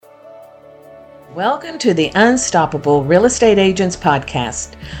Welcome to the Unstoppable Real Estate Agents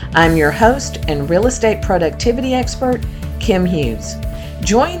Podcast. I'm your host and real estate productivity expert, Kim Hughes.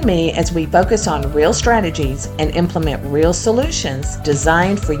 Join me as we focus on real strategies and implement real solutions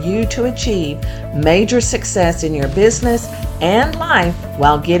designed for you to achieve major success in your business and life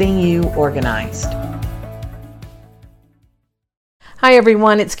while getting you organized. Hi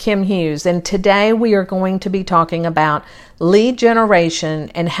everyone, it's Kim Hughes, and today we are going to be talking about lead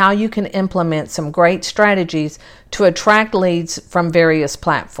generation and how you can implement some great strategies to attract leads from various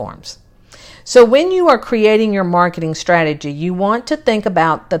platforms. So when you are creating your marketing strategy, you want to think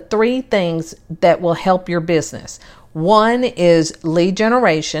about the three things that will help your business. One is lead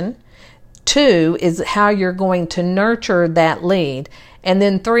generation. Two is how you're going to nurture that lead. And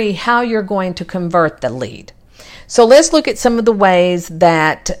then three, how you're going to convert the lead. So let's look at some of the ways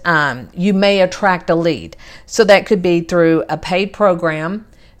that you may attract a lead. So that could be through a paid program,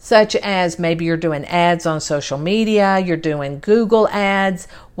 such as maybe you're doing ads on social media, you're doing Google ads,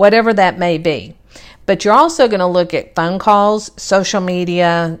 whatever that may be. But you're also going to look at phone calls, social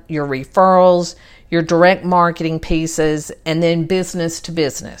media, your referrals, your direct marketing pieces, and then business to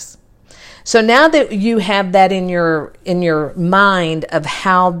business. So now that you have that in your mind of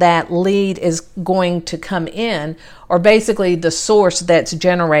how that lead is going to come in, or basically the source that's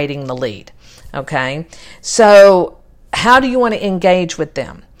generating the lead, okay? So how do you want to engage with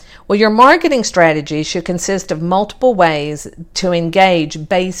them? Well, your marketing strategy should consist of multiple ways to engage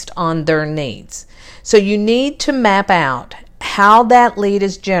based on their needs. So you need to map out how that lead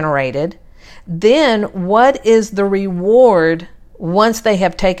is generated, then what is the reward once they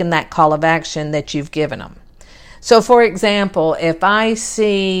have taken that call of action that you've given them. So for example, if I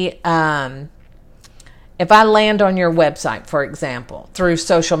land on your website, for example, through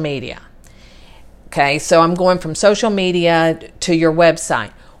social media, okay, so I'm going from social media to your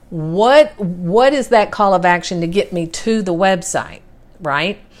website. What is that call of action to get me to the website,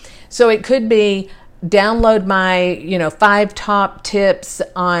 right? So it could be download my, 5 top tips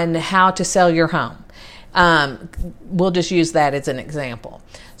on how to sell your home. We'll just use that as an example.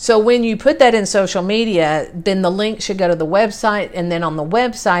 So when you put that in social media, then the link should go to the website, and then on the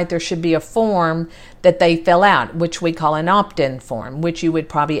website there should be a form that they fill out, which we call an opt-in form, which you would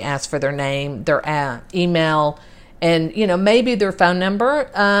probably ask for their name, their email, and maybe their phone number,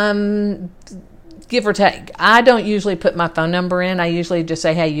 give or take. I don't usually put my phone number in. I usually just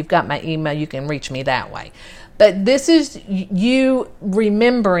say, hey, you've got my email, you can reach me that way. But this is you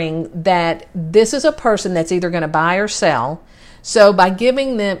remembering that this is a person that's either going to buy or sell. So by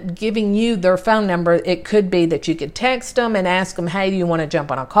giving you their phone number, it could be that you could text them and ask them, hey, do you want to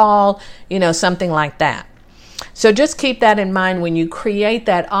jump on a call? Something like that. So just keep that in mind when you create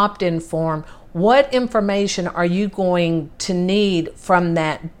that opt-in form. What information are you going to need from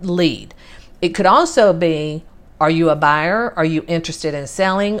that lead? It could also be, are you a buyer? Are you interested in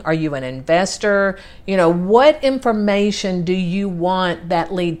selling? Are you an investor? What information do you want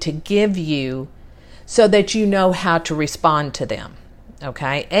that lead to give you so that you know how to respond to them,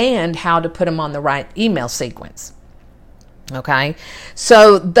 okay? And how to put them on the right email sequence, okay?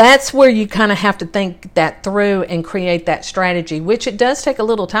 So that's where you kind of have to think that through and create that strategy, which it does take a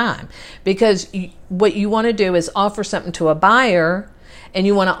little time, because what you want to do is offer something to a buyer and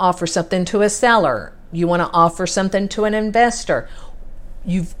you want to offer something to a seller. You want to offer something to an investor.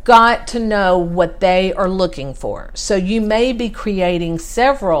 You've got to know what they are looking for. So you may be creating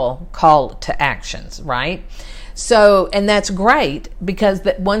several call to actions, right? So, and that's great because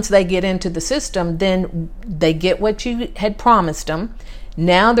once they get into the system, then they get what you had promised them.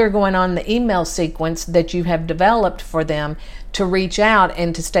 Now they're going on the email sequence that you have developed for them to reach out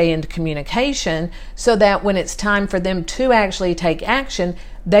and to stay in communication so that when it's time for them to actually take action,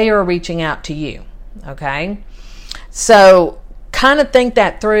 they are reaching out to you. Okay, so kind of think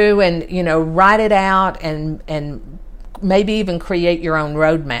that through and write it out and maybe even create your own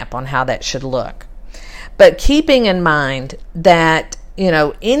roadmap on how that should look. But keeping in mind that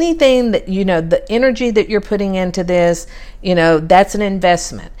anything that the energy that you're putting into this, that's an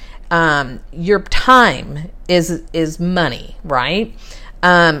investment. Your time is money, right?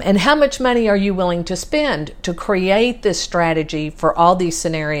 And how much money are you willing to spend to create this strategy for all these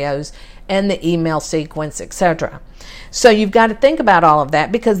scenarios and the email sequence, etc. So you've got to think about all of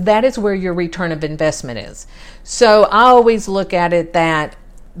that because that is where your return of investment is. So I always look at it that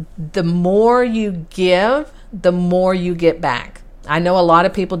the more you give, the more you get back. I know a lot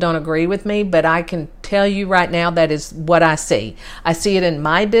of people don't agree with me, but I can tell you right now that is what I see. I see it in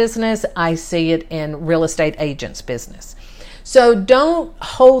my business. I see it in real estate agents' business. So don't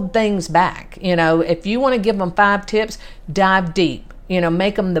hold things back. If you want to give them 5 tips, dive deep.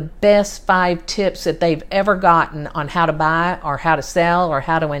 make them the best 5 tips that they've ever gotten on how to buy or how to sell or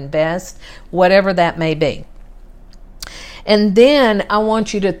how to invest, whatever that may be. And then I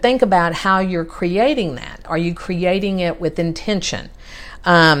want you to think about how you're creating that. Are you creating it with intention?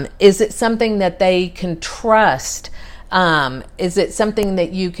 Is it something that they can trust? Is it something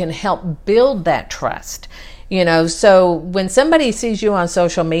that you can help build that trust? So when somebody sees you on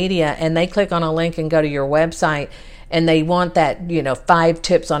social media and they click on a link and go to your website and they want that, 5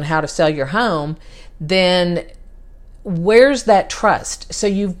 tips on how to sell your home, then where's that trust? So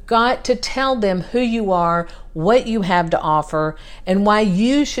you've got to tell them who you are, what you have to offer, and why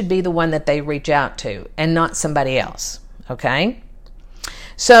you should be the one that they reach out to and not somebody else. Okay?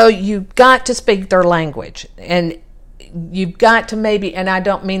 So you've got to speak their language, and you've got to maybe, and I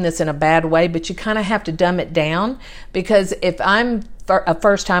don't mean this in a bad way, but you kind of have to dumb it down, because if I'm a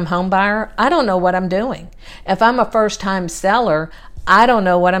first-time home buyer, I don't know what I'm doing. If I'm a first-time seller, I don't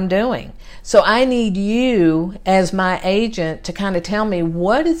know what I'm doing. So I need you as my agent to kind of tell me,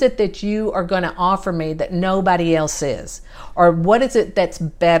 what is it that you are going to offer me that nobody else is? Or what is it that's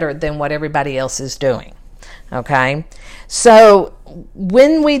better than what everybody else is doing? Okay? So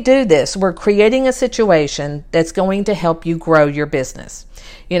when we do this, we're creating a situation that's going to help you grow your business.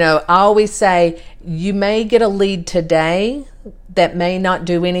 I always say you may get a lead today that may not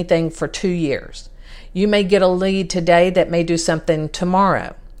do anything for 2 years. You may get a lead today that may do something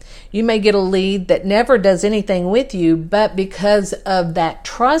tomorrow. You may get a lead that never does anything with you, but because of that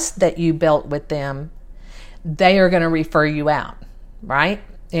trust that you built with them, they are going to refer you out, right?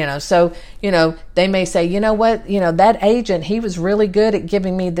 So they may say, you know what, that agent, he was really good at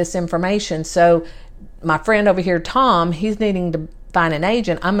giving me this information. So my friend over here, Tom, he's needing to find an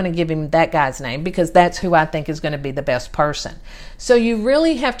agent. I'm going to give him that guy's name because that's who I think is going to be the best person. So you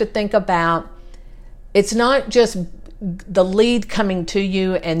really have to think about, it's not just the lead coming to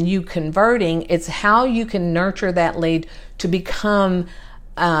you and you converting, it's how you can nurture that lead to become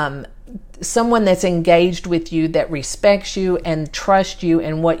someone that's engaged with you, that respects you and trusts you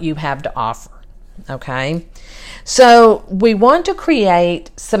and what you have to offer. Okay? So we want to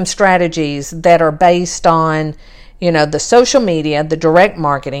create some strategies that are based on, the social media, the direct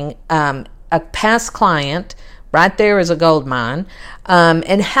marketing, a past client. Right there is a gold mine.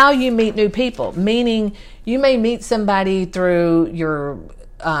 And how you meet new people, meaning you may meet somebody through your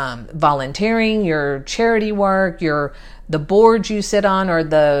volunteering, your charity work, the boards you sit on, or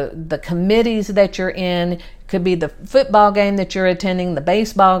the committees that you're in. It could be the football game that you're attending, the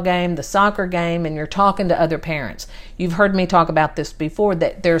baseball game, the soccer game, and you're talking to other parents. You've heard me talk about this before,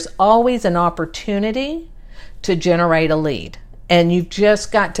 that there's always an opportunity to generate a lead. And you've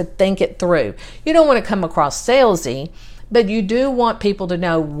just got to think it through. You don't want to come across salesy, but you do want people to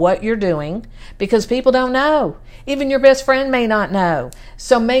know what you're doing, because people don't know. Even your best friend may not know.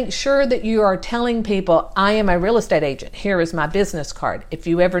 So make sure that you are telling people, I am a real estate agent. Here is my business card. If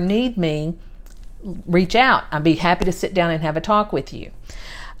you ever need me, reach out. I'd be happy to sit down and have a talk with you.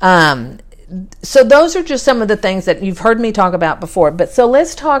 So those are just some of the things that you've heard me talk about before. But so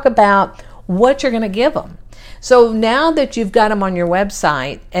let's talk about what you're going to give them. So now that you've got them on your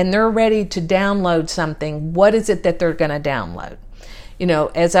website and they're ready to download something, what is it that they're going to download?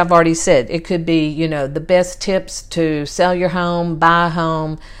 As I've already said, it could be, the best tips to sell your home, buy a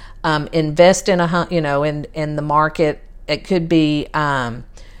home, invest in a home, in the market. It could be a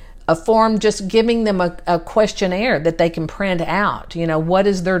form just giving them a questionnaire that they can print out. What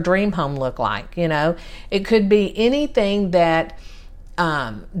does their dream home look like? It could be anything that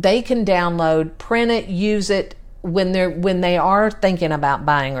they can download, print it, use it when they are thinking about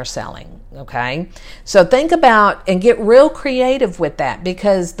buying or selling. Okay, so think about and get real creative with that,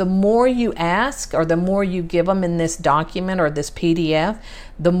 because the more you ask or the more you give them in this document or this PDF,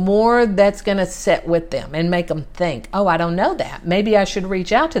 the more that's going to sit with them and make them think, oh, I don't know that. Maybe I should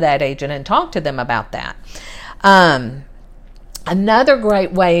reach out to that agent and talk to them about that. Another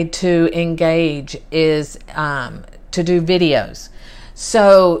great way to engage is to do videos.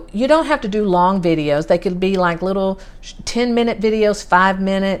 So you don't have to do long videos. They could be like little 10-minute videos,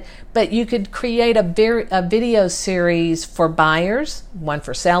 5-minute, but you could create a video series for buyers, one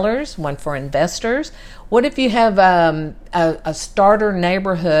for sellers, one for investors. What if you have a starter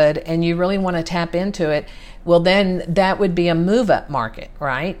neighborhood and you really want to tap into it? Well, then that would be a move-up market,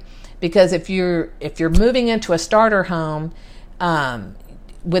 right? Because if you're moving into a starter home,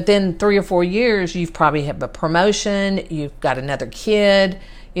 within 3 or 4 years, you've probably have a promotion, you've got another kid,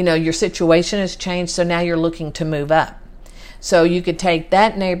 your situation has changed, so now you're looking to move up. So you could take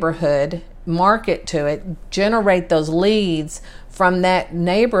that neighborhood, market to it, generate those leads from that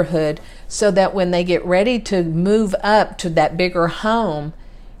neighborhood, so that when they get ready to move up to that bigger home,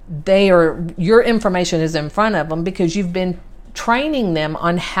 your information is in front of them because you've been training them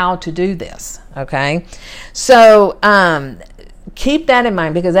on how to do this. Okay, so keep that in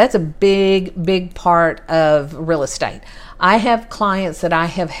mind, because that's a big part of real estate. I have clients that I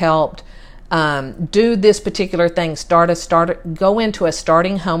have helped do this particular thing, go into a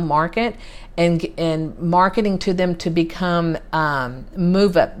starting home market and marketing to them to become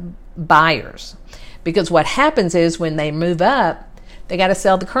move up buyers. Because what happens is when they move up, they got to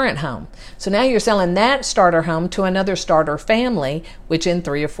sell the current home. So now you're selling that starter home to another starter family, which in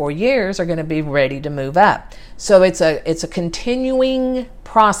 3 or 4 years are going to be ready to move up. So it's a continuing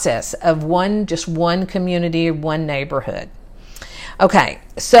process of one community, one neighborhood. Okay,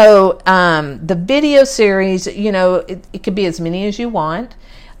 so the video series, it could be as many as you want.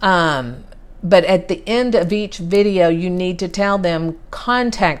 But at the end of each video, you need to tell them,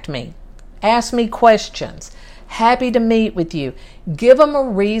 contact me, ask me questions, happy to meet with you. Give them a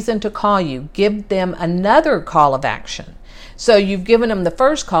reason to call you. Give them another call of action. So you've given them the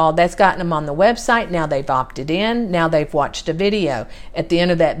first call, that's gotten them on the website. Now they've opted in. Now they've watched a video. At the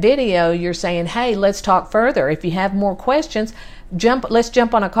end of that video, you're saying, hey, let's talk further. If you have more questions, let's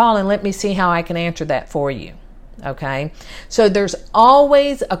jump on a call and let me see how I can answer that for you. Okay, so there's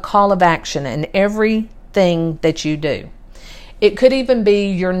always a call of action in everything that you do. It could even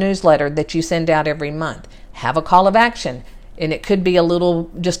be your newsletter that you send out every month. Have a call of action, and it could be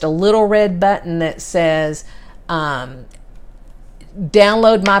just a little red button that says, download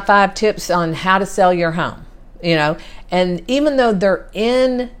my 5 tips on how to sell your home. And even though they're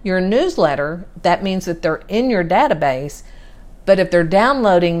in your newsletter, that means that they're in your database. But if they're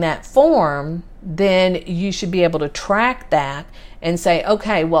downloading that form, then you should be able to track that and say,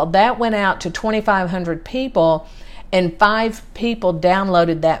 okay, well, that went out to 2,500 people and 5 people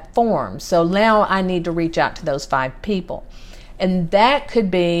downloaded that form. So now I need to reach out to those 5 people. And that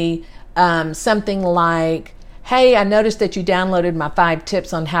could be something like, hey, I noticed that you downloaded my 5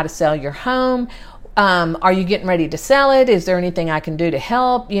 tips on how to sell your home. Are you getting ready to sell it? Is there anything I can do to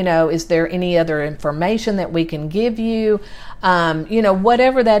help? Is there any other information that we can give you?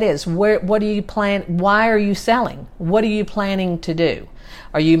 Whatever that is. What do you plan? Why are you selling? What are you planning to do?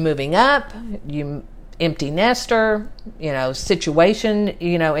 Are you moving up? You empty nester? Situation,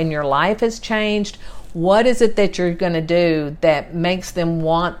 in your life has changed. What is it that you're going to do that makes them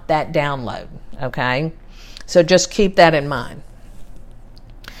want that download? Okay. So just keep that in mind.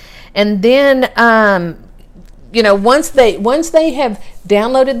 And then, once they have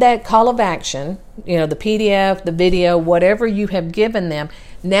downloaded that call of action, the PDF, the video, whatever you have given them,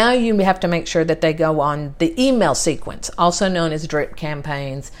 now you have to make sure that they go on the email sequence, also known as drip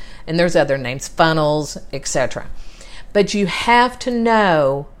campaigns, and there's other names, funnels, etc. But you have to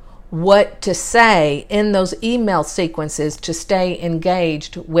know what to say in those email sequences to stay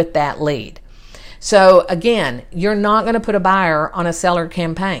engaged with that lead. So again, you're not going to put a buyer on a seller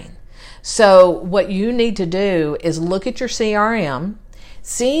campaign. So what you need to do is look at your CRM,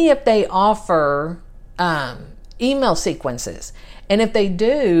 see if they offer email sequences. And if they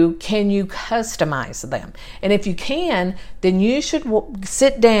do, can you customize them? And if you can, then you should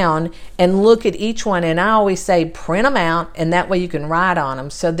sit down and look at each one. And I always say print them out, and that way you can write on them.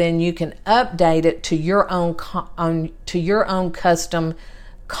 So then you can update it to your own custom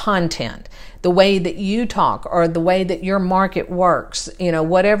content, the way that you talk or the way that your market works,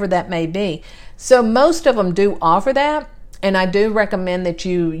 whatever that may be. So most of them do offer that, and I do recommend that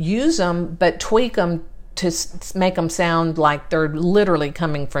you use them, but tweak them to make them sound like they're literally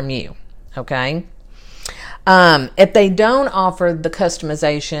coming from you. Okay. If they don't offer the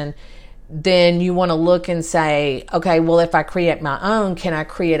customization, then you want to look and say, okay, well, if I create my own, can I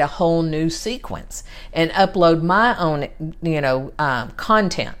create a whole new sequence and upload my own,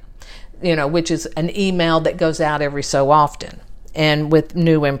 content, which is an email that goes out every so often and with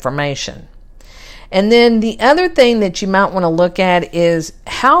new information. And then the other thing that you might want to look at is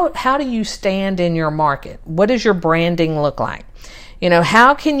how do you stand in your market? What does your branding look like?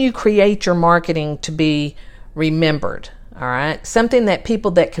 How can you create your marketing to be remembered? All right. Something that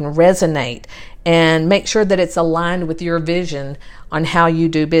people that can resonate and make sure that it's aligned with your vision on how you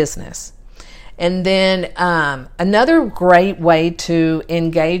do business. And then another great way to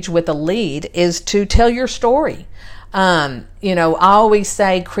engage with a lead is to tell your story. I always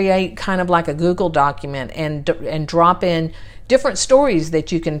say create kind of like a Google document and drop in different stories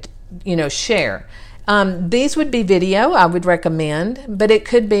that you can, share. These would be video, I would recommend, but it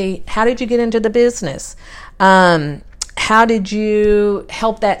could be, how did you get into the business? How did you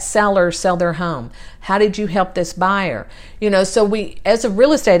help that seller sell their home? How did you help this buyer? So as a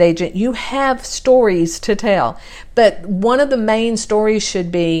real estate agent, you have stories to tell. But one of the main stories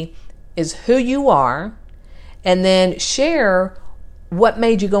should be is who you are, and then share what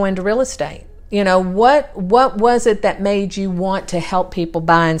made you go into real estate. What was it that made you want to help people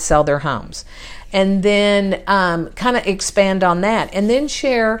buy and sell their homes? And then kind of expand on that. And then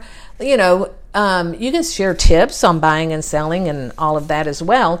share, you can share tips on buying and selling and all of that as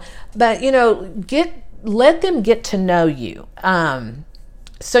well. But, let them get to know you.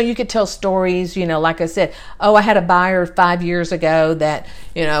 So you could tell stories, like I said, I had a buyer 5 years ago that,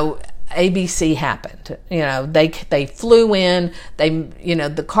 ABC happened. They flew in,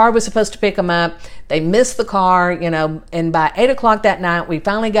 the car was supposed to pick them up. They missed the car, and by 8:00 that night, we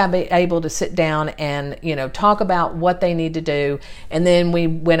finally got able to sit down and, talk about what they need to do. And then we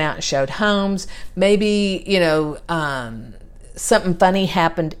went out and showed homes. Maybe, something funny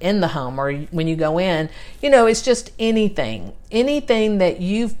happened in the home, or when you go in, it's just anything that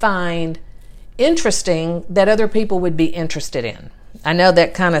you find interesting that other people would be interested in. I know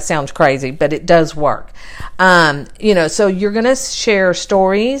that kind of sounds crazy, but it does work. So you're going to share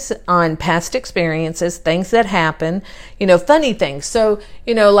stories on past experiences, things that happen, funny things. So,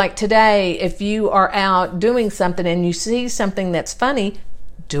 like today, if you are out doing something and you see something that's funny,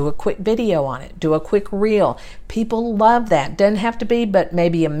 do a quick video on it. Do a quick reel. People love that. Doesn't have to be, but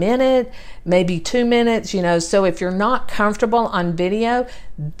maybe a minute, maybe 2 minutes, So if you're not comfortable on video,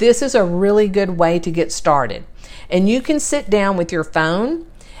 this is a really good way to get started. And you can sit down with your phone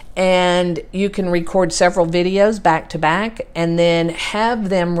and you can record several videos back to back and then have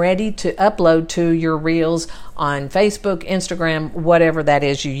them ready to upload to your reels on Facebook, Instagram, whatever that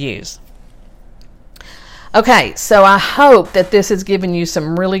is you use. Okay, so I hope that this has given you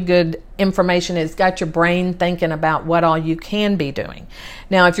some really good information. It's got your brain thinking about what all you can be doing.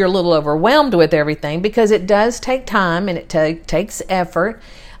 Now, if you're a little overwhelmed with everything, because it does take time and it takes effort,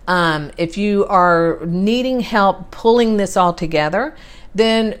 if you are needing help pulling this all together,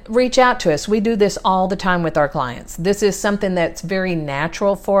 then reach out to us. We do this all the time with our clients. This is something that's very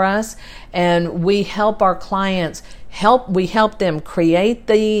natural for us, and we help our clients we help them create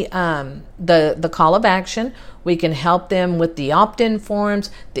the call of action. We can help them with the opt-in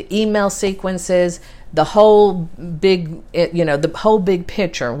forms, the email sequences, the whole big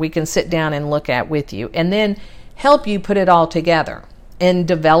picture we can sit down and look at with you, and then help you put it all together and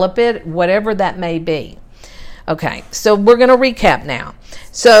develop it, whatever that may be. Okay, so we're going to recap now.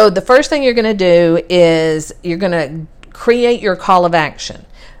 So the first thing you're going to do is you're going to create your call of action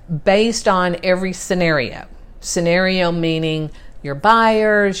based on every scenario. Scenario meaning your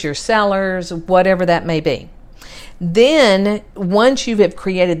buyers, your sellers, whatever that may be. Then once you have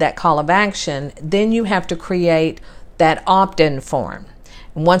created that call of action, then you have to create that opt-in form.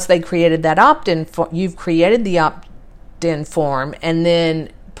 And once they created that opt-in form, you've created the opt-in form and then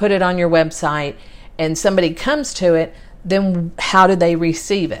put it on your website and somebody comes to it, then how do they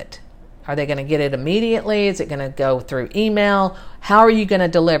receive it? Are they going to get it immediately? Is it going to go through email? How are you going to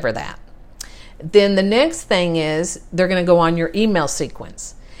deliver that? Then the next thing is they're going to go on your email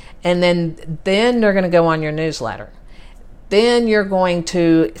sequence. And then they're going to go on your newsletter. Then you're going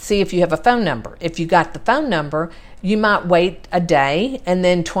to see if you have a phone number. If you got the phone number, you might wait a day and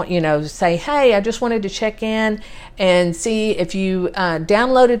then say, hey, I just wanted to check in and see if you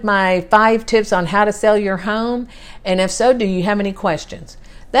downloaded my 5 tips on how to sell your home. And if so, do you have any questions?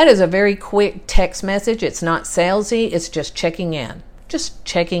 That is a very quick text message. It's not salesy. It's just checking in. Just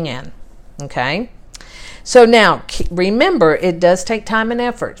checking in. Okay? So now, remember, it does take time and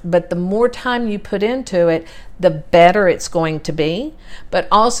effort, but the more time you put into it, the better it's going to be. But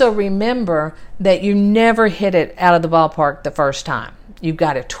also remember that you never hit it out of the ballpark the first time. You've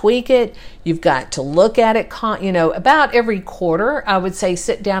got to tweak it. You've got to look at it, about every quarter. I would say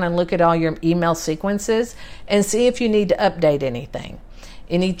sit down and look at all your email sequences and see if you need to update anything.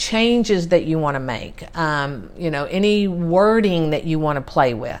 Any changes that you want to make, any wording that you want to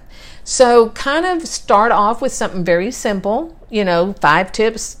play with. So kind of start off with something very simple, 5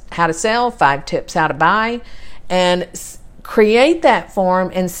 tips how to sell, 5 tips how to buy, and create that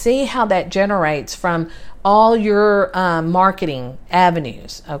form and see how that generates from all your marketing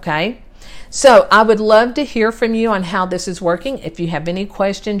avenues, okay? So I would love to hear from you on how this is working. If you have any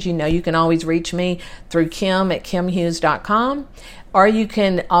questions, you can always reach me through Kim@KimHughes.com, or you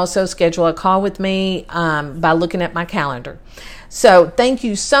can also schedule a call with me by looking at my calendar. So thank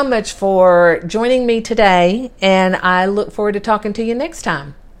you so much for joining me today, and I look forward to talking to you next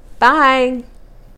time. Bye.